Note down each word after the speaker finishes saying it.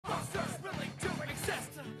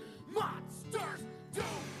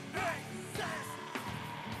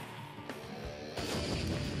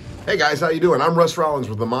Hey guys, how you doing? I'm Russ Rollins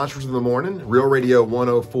with the Monsters in the Morning, Real Radio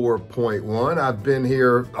 104.1. I've been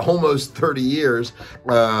here almost 30 years,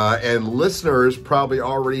 and listeners probably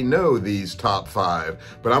already know these top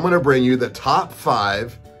 5, but I'm going to bring you the top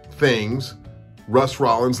 5 things Russ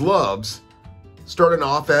Rollins loves, starting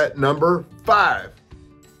off at number 5.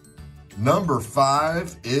 Number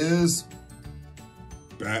 5 is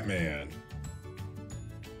Batman.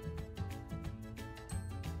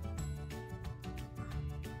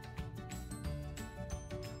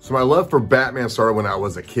 So my love for Batman started when I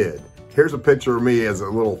was a kid. Here's a picture of me as a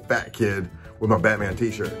little fat kid with my Batman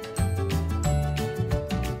t-shirt.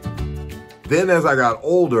 Then as I got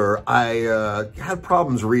older, I had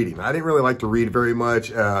problems reading. I didn't really like to read very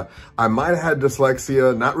much. I might have had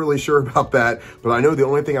dyslexia, not really sure about that, but I know the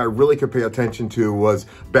only thing I really could pay attention to was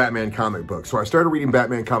Batman comic books. So I started reading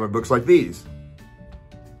Batman comic books like these.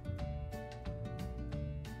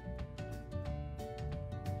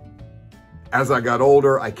 As I got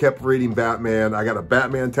older, I kept reading Batman. I got a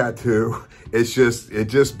Batman tattoo. It's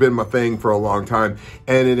just been my thing for a long time.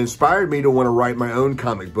 And it inspired me to want to write my own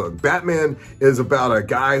comic book. Batman is about a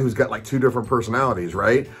guy who's got like 2 different personalities,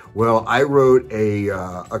 right? Well, I wrote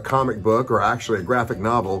a comic book, or actually a graphic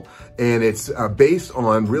novel, and it's based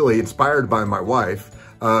on, really inspired by my wife,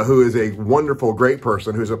 who is a wonderful, great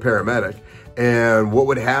person who's a paramedic. And what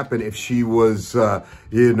would happen if she was,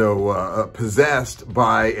 possessed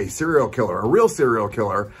by a serial killer, a real serial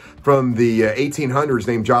killer from the 1800s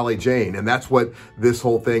named Jolly Jane. And that's what this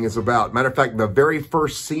whole thing is about. Matter of fact, the very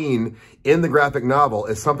first scene in the graphic novel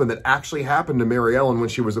is something that actually happened to Mary Ellen when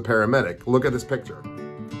she was a paramedic. Look at this picture.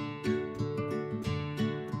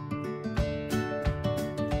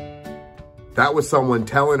 That was someone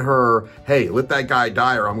telling her, hey, let that guy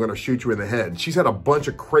die or I'm going to shoot you in the head. She's had a bunch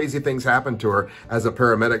of crazy things happen to her as a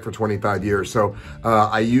paramedic for 25 years. So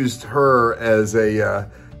I used her as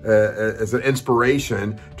an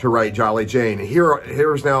inspiration to write Jolly Jane. And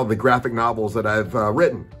here's now the graphic novels that I've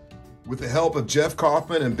written. With the help of Jeff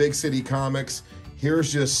Kaufman and Big City Comics,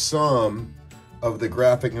 here's just some of the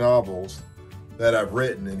graphic novels that I've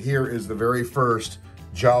written. And here is the very first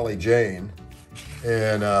Jolly Jane.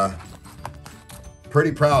 And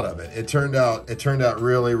pretty proud of it. It turned out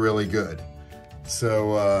really, really good.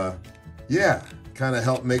 So yeah, kind of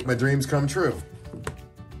helped make my dreams come true.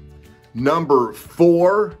 Number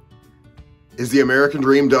 4 is the American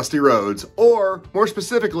Dream, Dusty Rhodes, or more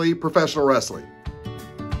specifically, professional wrestling.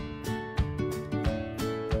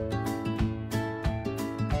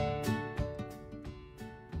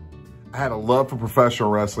 I had a love for professional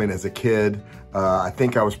wrestling as a kid. I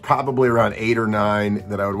think I was probably around 8 or 9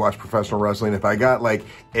 that I would watch professional wrestling. If I got like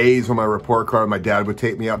A's on my report card, my dad would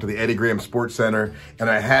take me out to the Eddie Graham Sports Center, and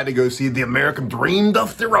I had to go see the American Dream,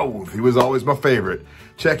 Dusty Rhodes. He was always my favorite.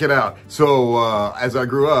 Check it out. So as I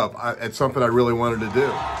grew up, it's something I really wanted to do.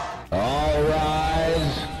 All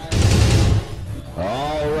rise.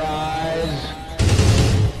 All rise.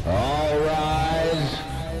 All rise.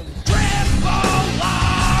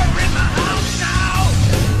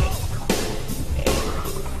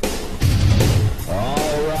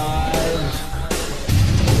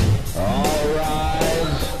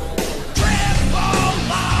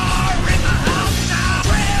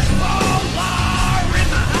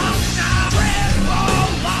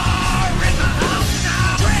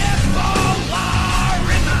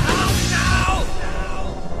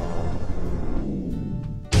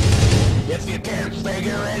 If you can't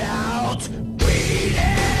figure it out, beat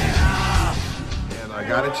it up. And I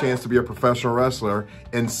got a chance to be a professional wrestler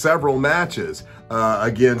in several matches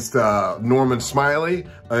against Norman Smiley,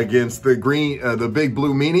 against the Big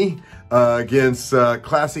Blue Meanie, against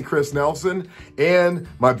Classy Chris Nelson, and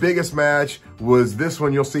my biggest match was this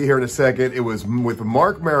one you'll see here in a second. It was with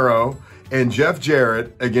Mark Marrow and Jeff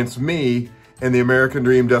Jarrett against me and the American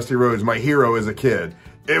Dream, Dusty Rhodes, my hero as a kid.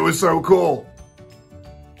 It was so cool.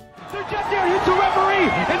 So Jeff Jarrett hits the referee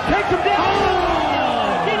and takes him down.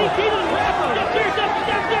 Oh! DDT to the ref. Jeff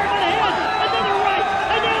Jarrett on the head. Another right.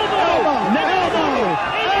 An elbow.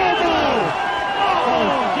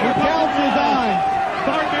 He counts his eyes.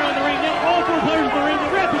 Mark Marrow in the ring. Now all 4 players in the ring. The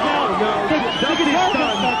ref is out. Dusty is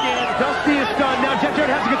stunned. Dusty is stunned. Now Jeff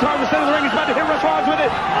Jarrett has the guitar in the center of the ring. He's about to hit Russ Rollins with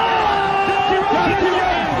it. Dusty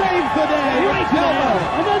Rhodes saves the day.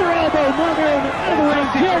 Another elbow. Mark Marrow out of the ring.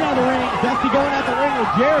 Jarrett out of the ring. Dusty going out the ring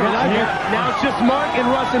with Jarrett. Now it's just Mark and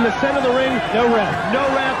Russ in the center of the ring. No ref. No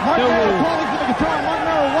ref. Mark No Marrow rule. calling for the guitar. Mark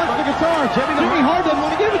Marrow wants the guitar. Jimmy Hart doesn't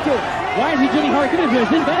want to give it to him. Why is he Jimmy Hart giving it to us?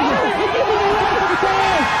 He's better. He's giving the ref the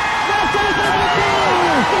guitar. Russ has the guitar.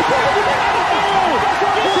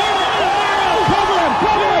 Cover him.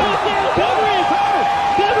 Cover him.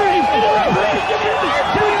 And the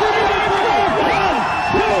referee.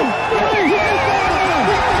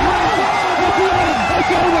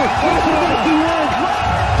 Dusty wins.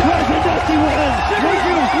 Where's Dusty wins? Where's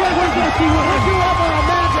Dusty wins? Did you ever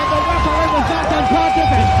imagine the referee was not unconscious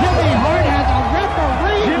and Jimmy Hart has a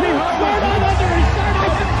referee? Jimmy Hart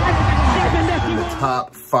In the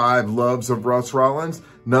top 5 loves of Russ Rollins,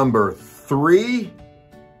 number 3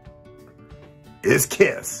 is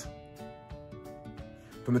Kiss.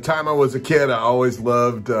 From the time I was a kid, I always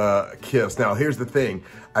loved Kiss. Now, here's the thing.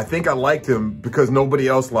 I think I liked him because nobody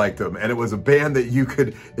else liked him. And it was a band that you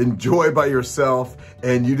could enjoy by yourself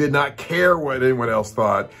and you did not care what anyone else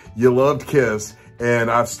thought. You loved Kiss, and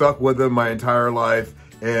I've stuck with them my entire life.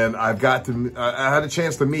 And I had a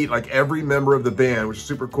chance to meet like every member of the band, which is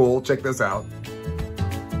super cool. Check this out.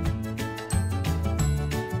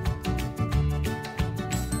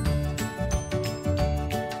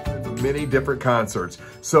 Many different concerts.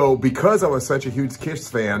 So because I was such a huge Kiss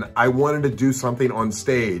fan, I wanted to do something on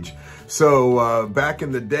stage. So back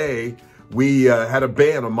in the day, we had a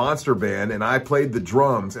band, a monster band, and I played the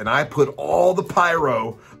drums, and I put all the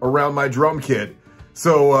pyro around my drum kit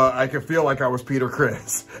so I could feel like I was Peter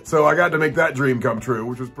Criss. So I got to make that dream come true,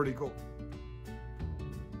 which was pretty cool.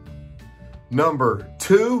 Number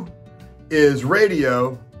 2 is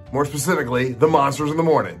radio, more specifically, the Monsters in the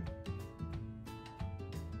Morning.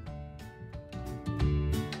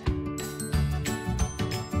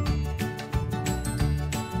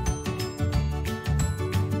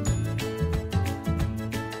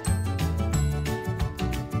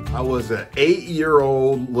 I was an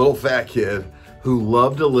 8-year-old little fat kid who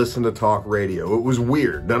loved to listen to talk radio. It was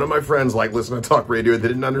weird. None of my friends liked listening to talk radio. They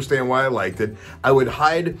didn't understand why I liked it. I would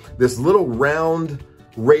hide this little round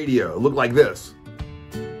radio. It looked like this.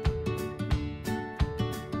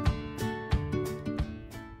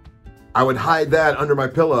 I would hide that under my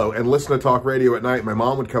pillow and listen to talk radio at night. My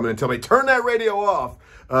mom would come in and tell me, turn that radio off.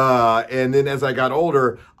 And then as I got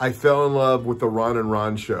older, I fell in love with the Ron and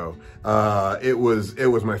Ron show. It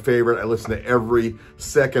was my favorite. I listened to every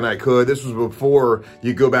second I could. This was before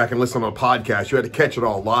you go back and listen on a podcast. You had to catch it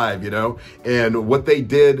all live, you know? And what they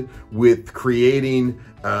did with creating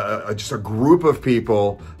just a group of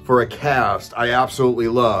people for a cast, I absolutely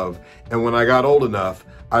love. And when I got old enough,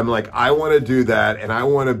 I'm like, I want to do that, and I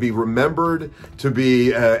want to be remembered to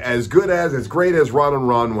be as great as Ron and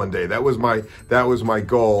Ron one day. That was my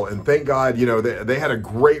goal, and thank God, you know, they had a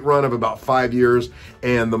great run of about 5 years,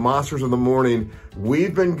 and the Monsters in the Morning,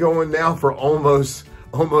 we've been going now for almost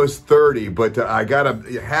 30, but I got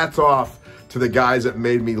hats off to the guys that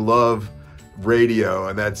made me love radio,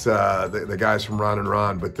 and that's the guys from Ron and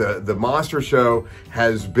Ron. But the Monster Show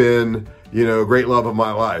has been, you know, great love of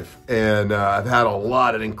my life. And I've had a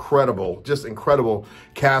lot of incredible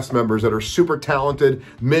cast members that are super talented.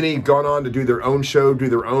 Many gone on to do their own show, do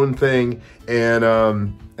their own thing.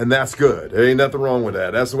 And that's good. There ain't nothing wrong with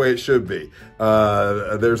that. That's the way it should be.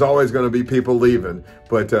 There's always going to be people leaving.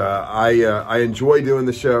 But I enjoy doing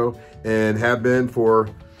the show and have been for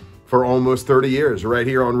almost 30 years right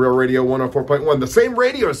here on Real Radio 104.1, the same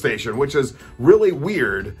radio station, which is really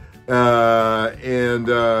weird.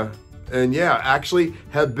 And yeah, actually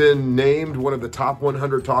have been named one of the top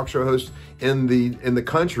 100 talk show hosts in the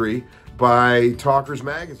country by Talkers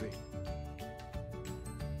Magazine.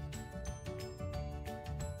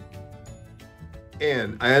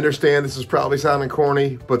 And I understand this is probably sounding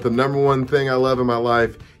corny, but the number one thing I love in my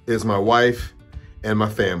life is my wife and my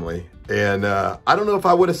family. And I don't know if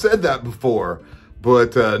I would have said that before,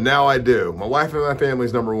 but now I do. My wife and my family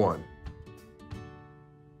is number one.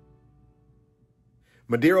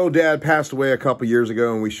 My dear old dad passed away a couple years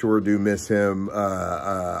ago, and we sure do miss him.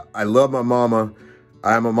 I love my mama.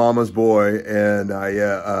 I'm a mama's boy, and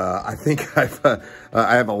I think I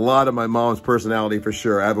have a lot of my mom's personality for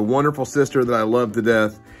sure. I have a wonderful sister that I love to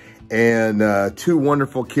death, and 2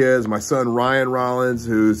 wonderful kids. My son Ryan Rollins,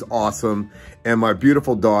 who's awesome, and my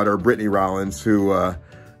beautiful daughter Brittany Rollins, who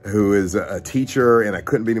is a teacher, and I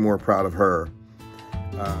couldn't be any more proud of her.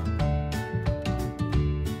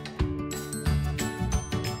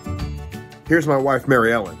 Here's my wife,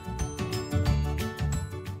 Mary Ellen.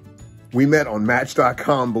 We met on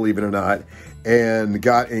Match.com, believe it or not, and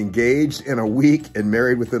got engaged in a week and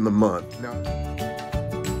married within the month. Now,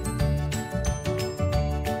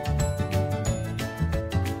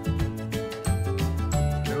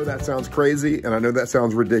 I know that sounds crazy, and I know that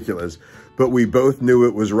sounds ridiculous, but we both knew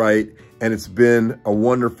it was right, and it's been a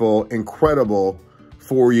wonderful, incredible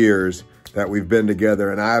 4 years that we've been together,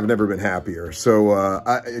 and I've never been happier. So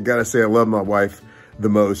I gotta say, I love my wife the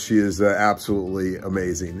most. She is absolutely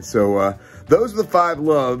amazing. So those are the 5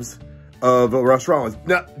 loves of Russ Rollins.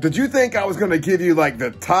 Now, did you think I was going to give you like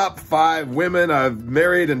the top 5 women I've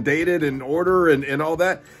married and dated in order and all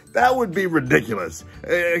that? That would be ridiculous.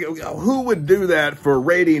 Who would do that for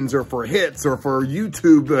ratings or for hits or for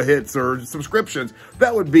YouTube hits or subscriptions?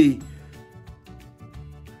 That would be...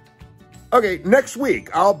 Okay, next week,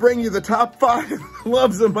 I'll bring you the top 5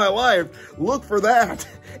 loves of my life. Look for that.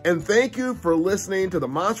 And thank you for listening to the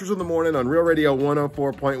Monsters in the Morning on Real Radio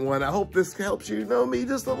 104.1. I hope this helps you know me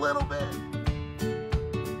just a little bit.